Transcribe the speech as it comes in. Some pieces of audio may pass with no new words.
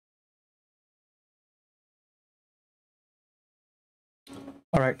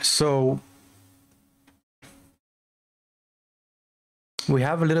All right, so we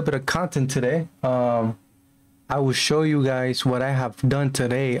have a little bit of content today. I will show you guys what I have done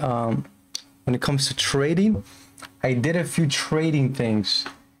today. When it comes to trading, I did a few trading things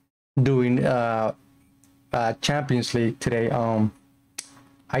during Champions League today.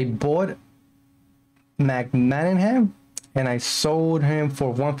 I bought McManningham and I sold him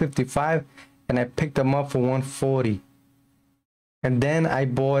for 155 and I picked him up for 140. And then I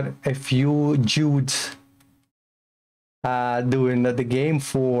bought a few Judes during the game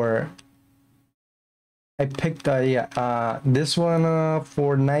for, I picked this one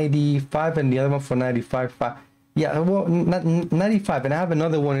for 95 and the other one for 95. Yeah, well, not 95, and I have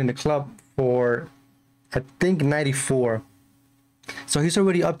another one in the club for I think 94. So he's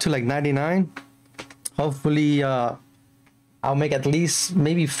already up to like 99. Hopefully I'll make at least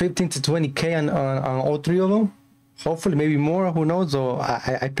maybe 15 to 20k on all three of them. Hopefully maybe more, who knows. So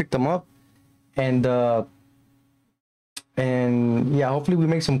I picked them up, and yeah, hopefully we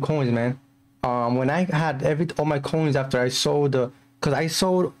make some coins, man. When I had all my coins after I sold because I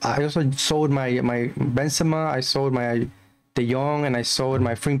also sold my Benzema, I sold my De Jong, and I sold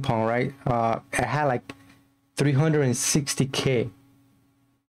my Frimpong, right? I had like 360k.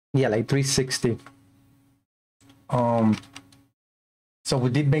 Yeah, like 360. So we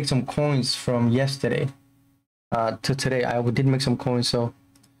did make some coins from yesterday to today. We did make some coins, so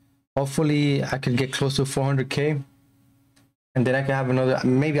hopefully I could get close to 400k, and then I can have another.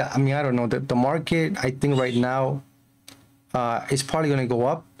 Maybe, I mean, I don't know. The market, I think right now, it's probably gonna go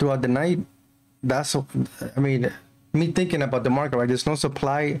up throughout the night. That's, I mean, me thinking about the market, right? There's no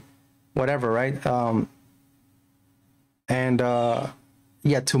supply, whatever, right?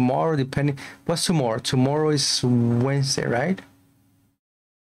 Yeah, tomorrow, depending, what's tomorrow? Tomorrow is Wednesday, right?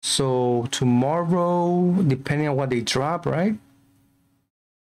 So tomorrow, depending on what they drop, right?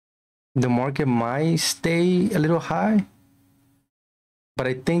 The market might stay a little high. But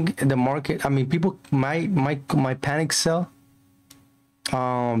I think the market, I mean, people might panic sell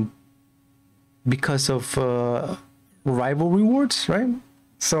because of rival rewards, right?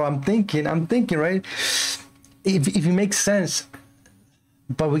 So I'm thinking, right? If it makes sense,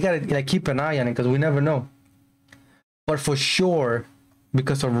 but we gotta like keep an eye on it because we never know. But for sure,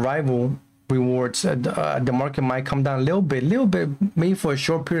 because of rival rewards, the market might come down a little bit, maybe for a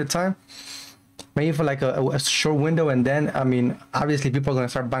short period of time. Maybe for like a short window, and then, I mean, obviously people are gonna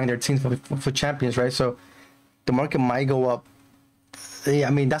start buying their teams for champions, right? So the market might go up. Yeah,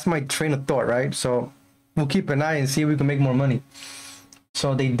 I mean, that's my train of thought, right? So we'll keep an eye and see if we can make more money.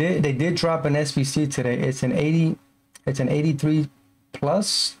 So they did drop an SBC today. It's an 83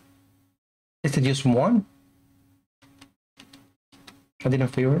 plus. Is it just one? I didn't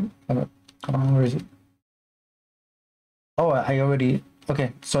favor it. Where is it? Oh, I already,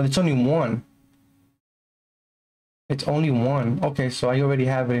 okay, so it's only one. It's only one. Okay, so I already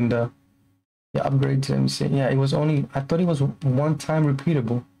have it in the upgrades. Let me see. Yeah, it was only, I thought it was one time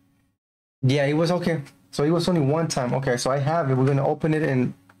repeatable. Yeah, it was, okay. So it was only one time. Okay, so I have it. We're gonna open it,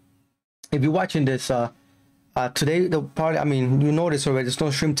 and if you're watching this today, the party, I mean, you noticed already, there's no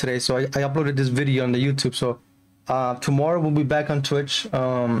stream today, so I uploaded this video on the YouTube. So tomorrow we'll be back on Twitch.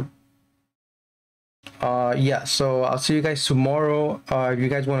 Yeah, so I'll see you guys tomorrow. If you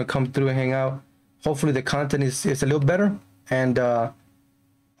guys want to come through and hang out, hopefully the content is a little better, and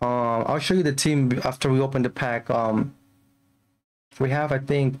I'll show you the team after we open the pack. We have, I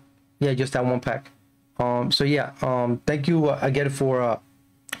think, yeah, just that one pack. So yeah, thank you again for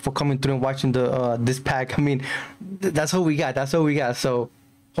coming through and watching the this pack. I mean, that's all we got. So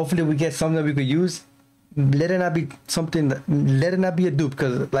hopefully we get something that we could use. Let it not be something let it not be a dupe,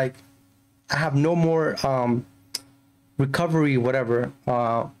 because like I have no more recovery, whatever,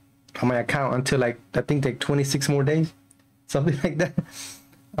 on my account until like, I think like 26 more days, something like that.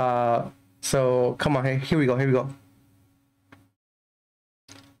 So come on, here we go.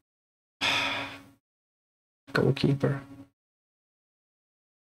 Goalkeeper.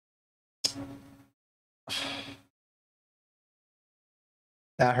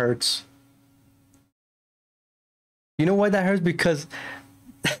 That hurts. You know why that hurts? Because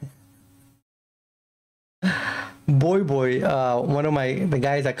boy, one of the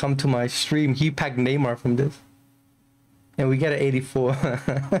guys that come to my stream, he packed Neymar from this, and we get an 84.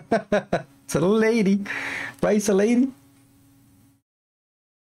 It's a lady, right? It's a lady.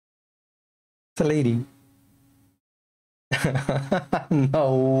 It's a lady.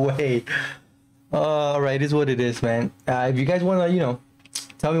 No way. All right, is what it is, man. If you guys want to,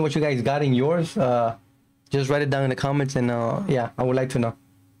 tell me what you guys got in yours, just write it down in the comments, and yeah, I would like to know.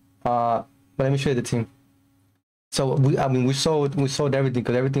 But let me show you the team. So we sold everything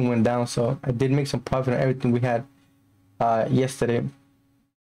because everything went down. So I did make some profit on everything we had yesterday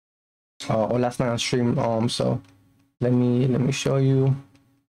or last night on stream. So let me show you.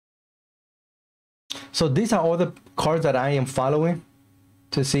 So these are all the cards that I am following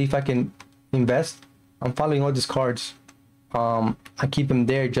to see if I can invest. I'm following all these cards. I keep them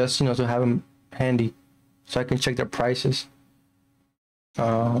there just, you know, to have them handy so I can check their prices.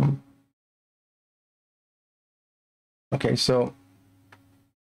 Okay, so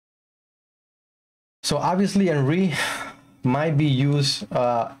obviously Henry might be used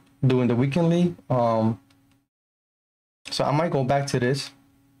during the weekendly. So I might go back to this.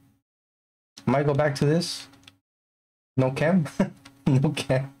 No cam. No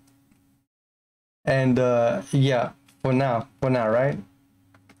cam. And yeah, for now, right?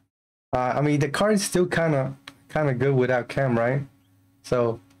 I mean, the card is still kind of good without cam, right?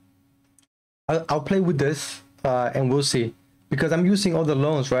 So I'll play with this and we'll see, because I'm using all the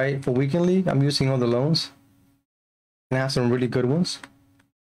loans, right? For weekendly, I'm using all the loans and I have some really good ones.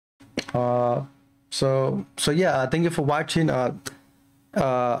 So yeah, thank you for watching.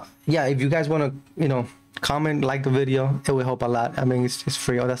 Yeah, if you guys want to, you know, comment, like the video, it will help a lot. I mean, it's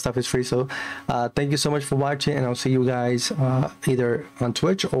free. All that stuff is free. So thank you so much for watching, and I'll see you guys either on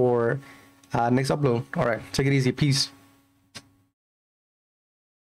Twitch or next upload. All right, take it easy. Peace.